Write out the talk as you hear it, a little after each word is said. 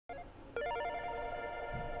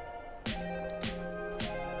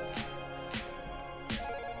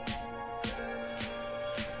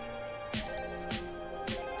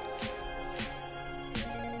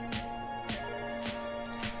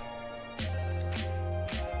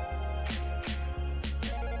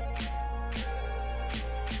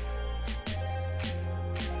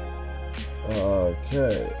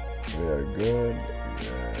Okay, we are good.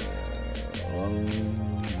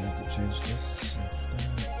 Need to change this into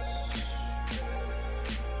that.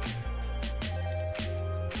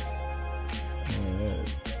 Alright.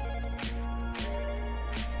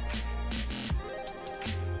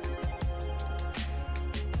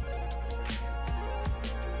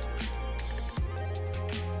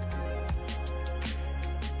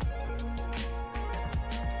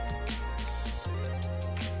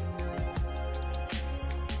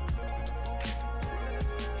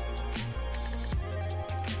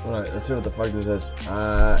 Alright, let's see what the fuck this is.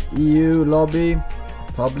 EU lobby,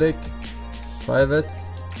 public, private,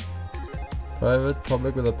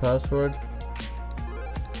 public with a password.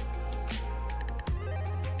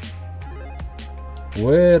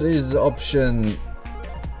 Where is option?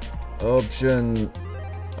 Option,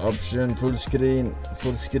 full screen,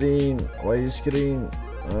 why screen?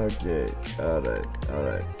 Okay,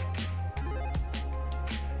 alright.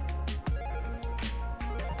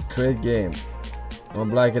 Create game. I'll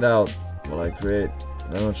black it out while I create.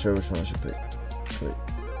 I'm not sure which one I should pick. Create.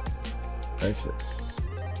 Exit.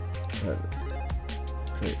 Private.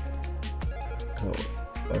 Create. Code.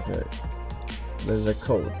 Okay. There's a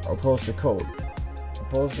code. I'll post the code.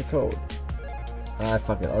 Ah,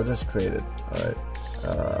 fuck it. I'll just create it. Alright.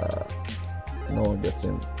 No one gets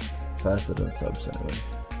in faster than subs anyway.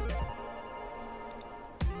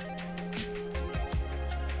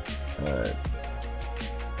 Alright.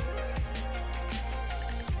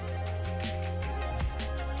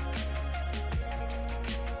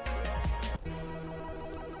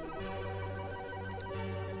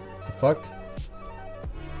 Fuck?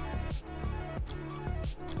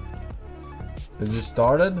 It just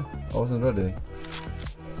started? I wasn't ready.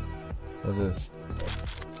 What's this?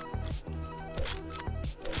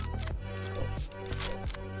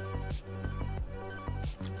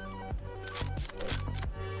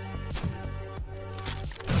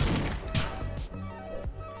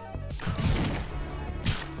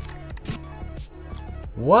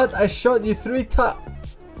 What? I shot you 3 times.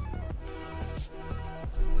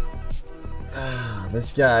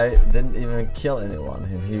 This guy didn't even kill anyone,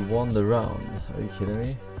 and he won the round. Are you kidding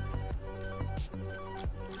me?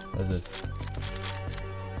 What's this?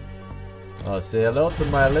 Oh, say hello to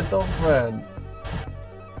my little friend.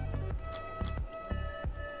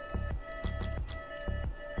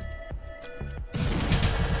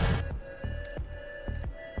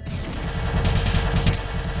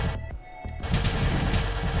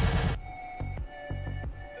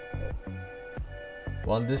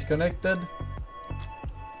 One disconnected.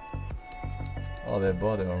 Oh, they have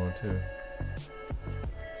body armor too.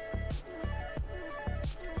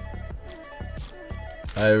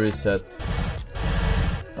 I reset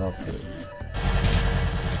after.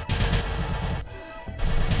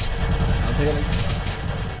 I'm taking it.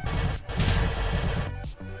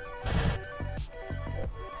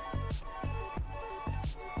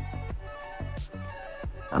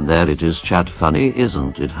 And there it is, chat. Funny,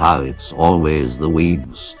 isn't it, how it's always the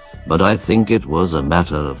weebs? But I think it was a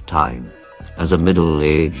matter of time. As a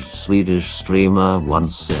middle-aged Swedish streamer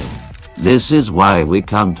once said, this is why we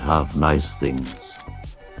can't have nice things.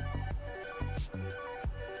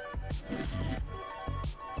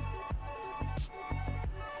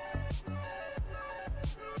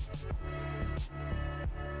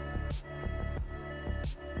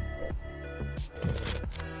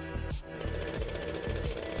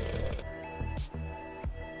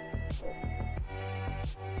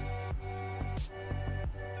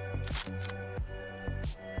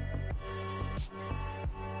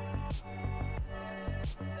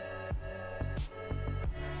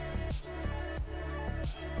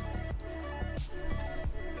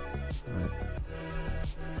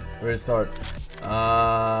 Restart.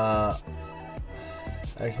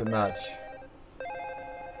 Exit match.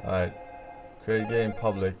 Alright. Create game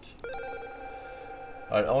public.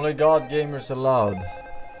 Alright, only God gamers allowed.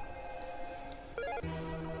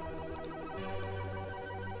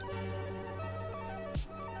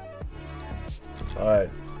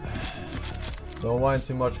 Alright. Don't whine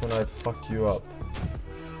too much when I fuck you up.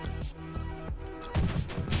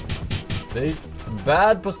 They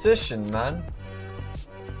bad position, man.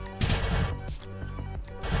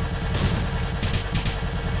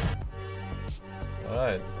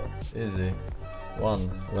 Alright, easy.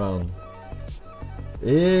 1 round.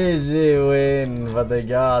 Easy win for the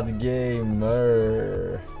God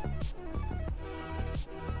gamer.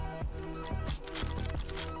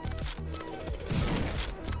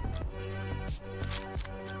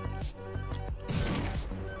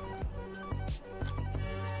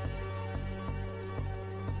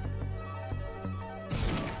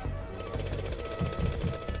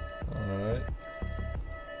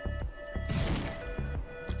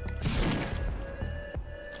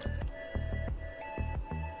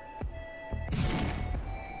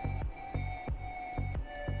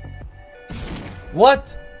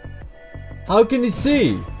 What? How can he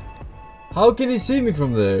see? How can he see me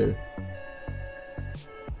from there?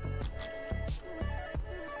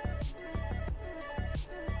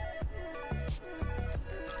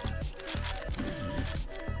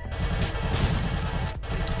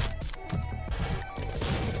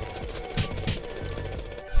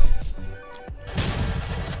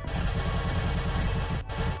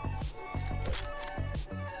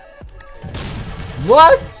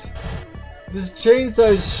 What? This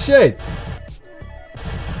chainsaw is shit.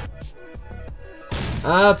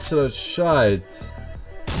 Absolute shite.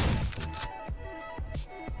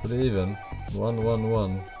 Put it even.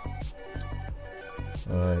 1-1-1.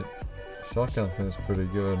 Alright. Shotgun seems pretty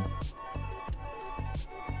good.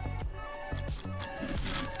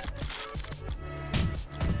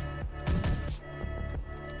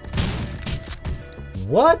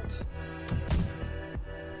 What?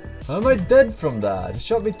 How am I dead from that? He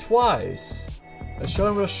shot me twice. I shot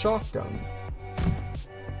him with a shotgun.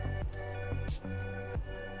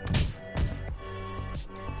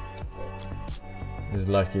 He's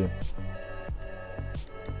lucky.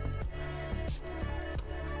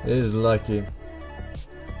 He's lucky.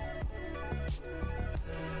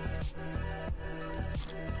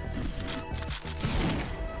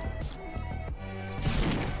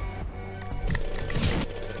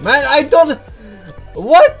 Man, I don't...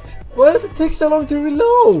 What? Why does it take so long to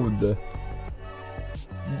reload?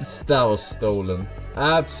 That was stolen.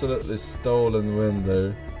 Absolutely stolen win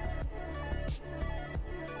there.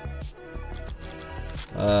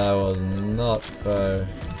 That was not fair.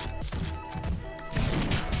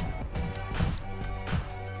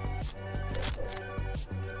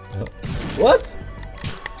 What?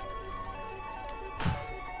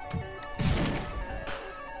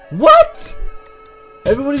 What?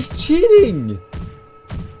 Everybody's cheating!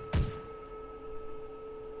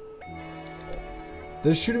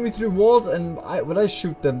 They're shooting me through walls, and when I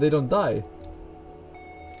shoot them, they don't die.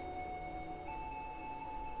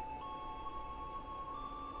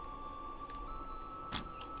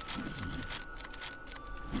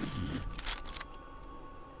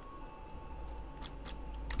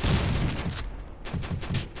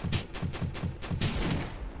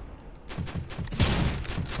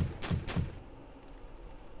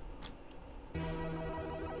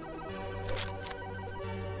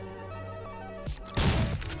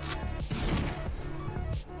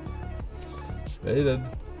 Waited.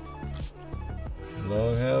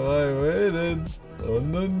 Long have I waited. Oh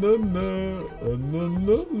no no no. Oh no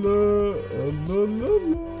no no. Oh no no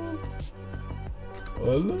no.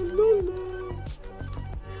 Oh no no no.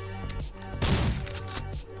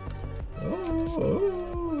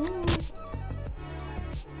 Oh.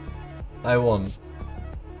 I won.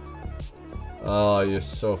 Oh, you're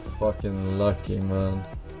so fucking lucky, man.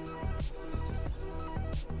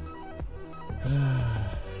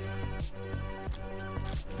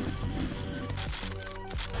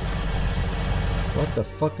 What the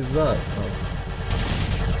fuck is that? Oh.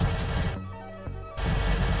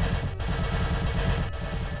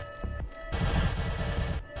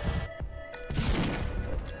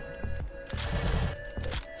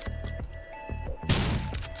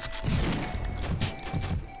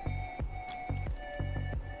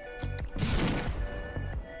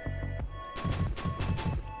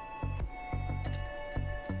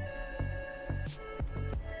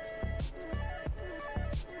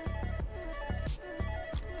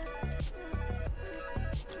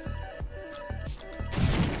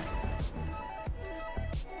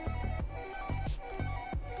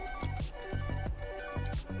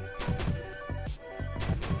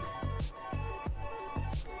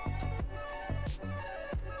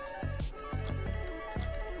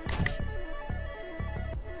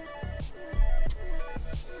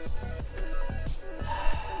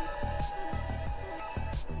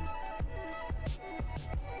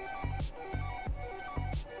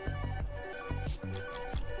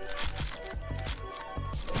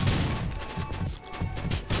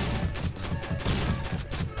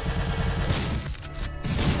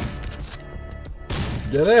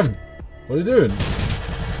 Get him! What are you doing?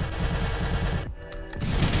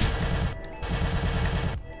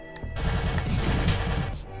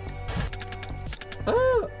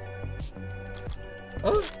 Ah!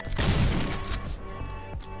 Ah!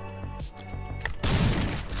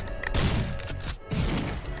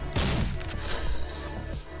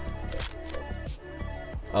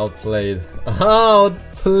 Outplayed.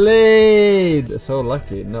 Outplayed! So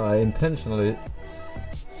lucky. No, I intentionally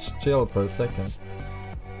chilled for a second.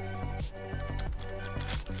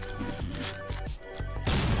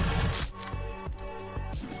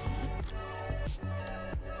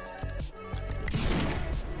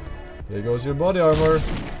 There goes your body armor.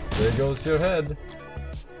 There goes your head.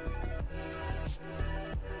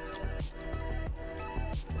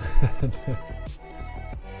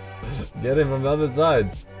 Get him from the other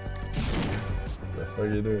side. What the fuck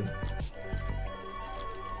are you doing?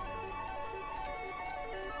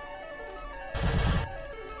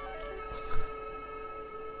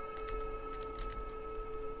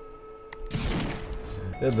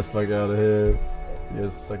 Get the fuck out of here. You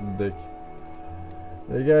guys suck dick.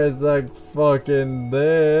 You guys suck fucking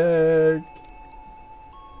dick.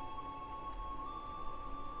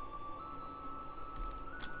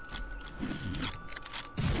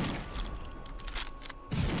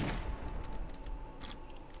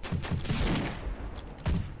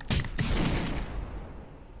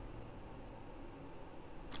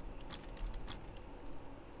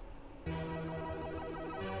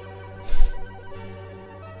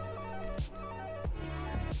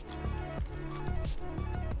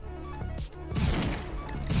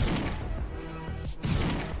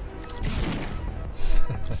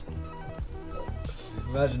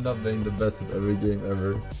 Imagine not being the best at every game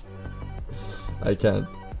ever. I can't.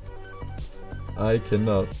 I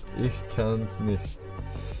cannot. Ich kann's nicht.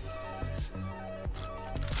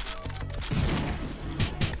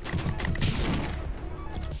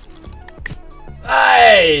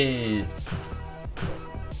 Hey!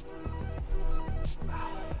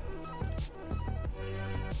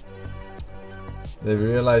 They've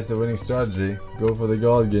realized the winning strategy. Go for the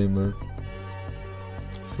God Gamer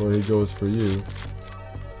before he goes for you.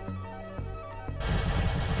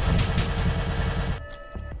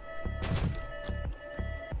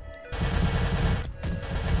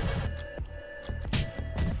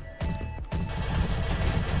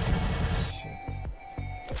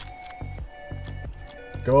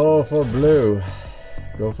 Go for blue.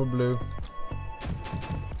 Go for blue.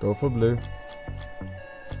 Go for blue.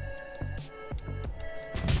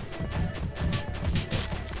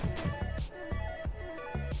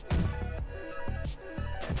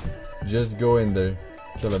 Just go in there.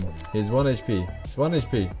 Kill him. He's 1 HP. It's 1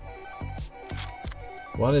 HP.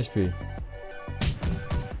 1 HP.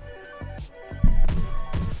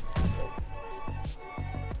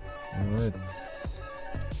 Alright.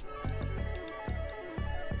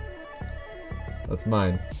 That's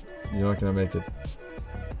mine. You're not gonna make it.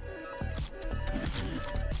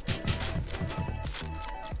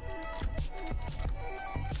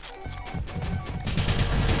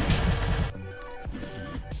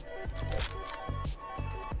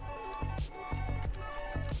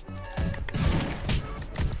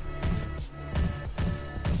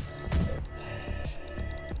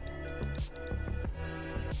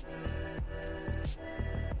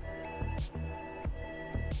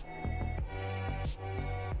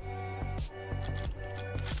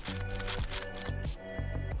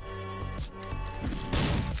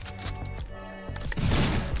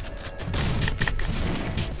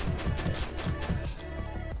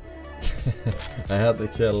 I had to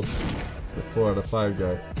kill the 4 out of 5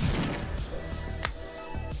 guy.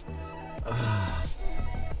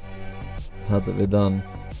 Had to be done.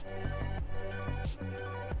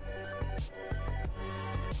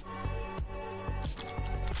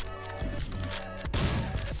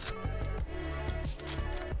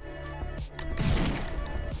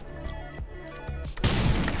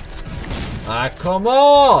 Ah, come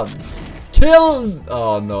on! Kill!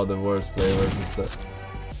 Oh no, the worst flavors is the...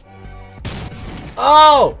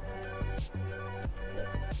 Oh!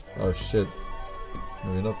 Oh shit.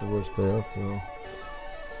 Maybe not the worst player after all.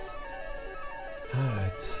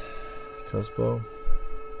 Alright. Crossbow.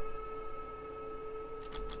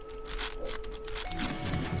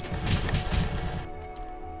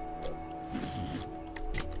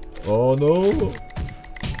 Oh no!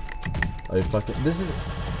 Are you fucking... This is...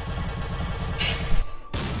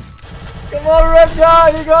 Come on, red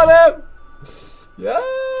guy! You got him! Yeah!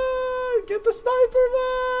 Get the sniper,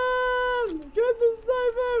 man! Get the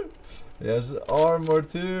sniper! He has armor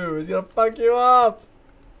too. He's gonna fuck you up.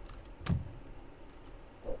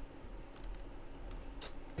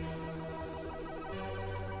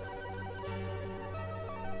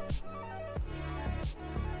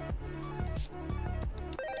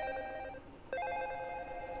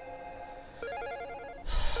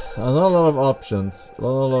 Not a lot of options. Not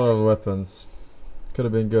a lot of weapons. Could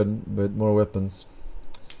have been good with more weapons.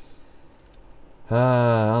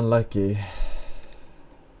 Ah, unlucky.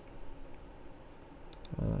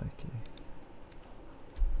 Unlucky.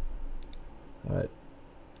 Alright.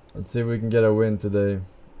 Let's see if we can get a win today.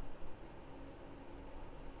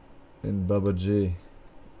 In Bubba G.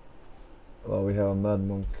 Well, we have a Mad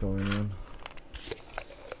Monk going on.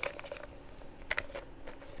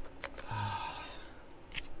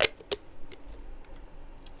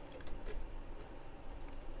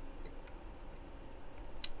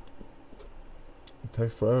 It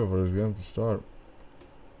takes forever for this game to start.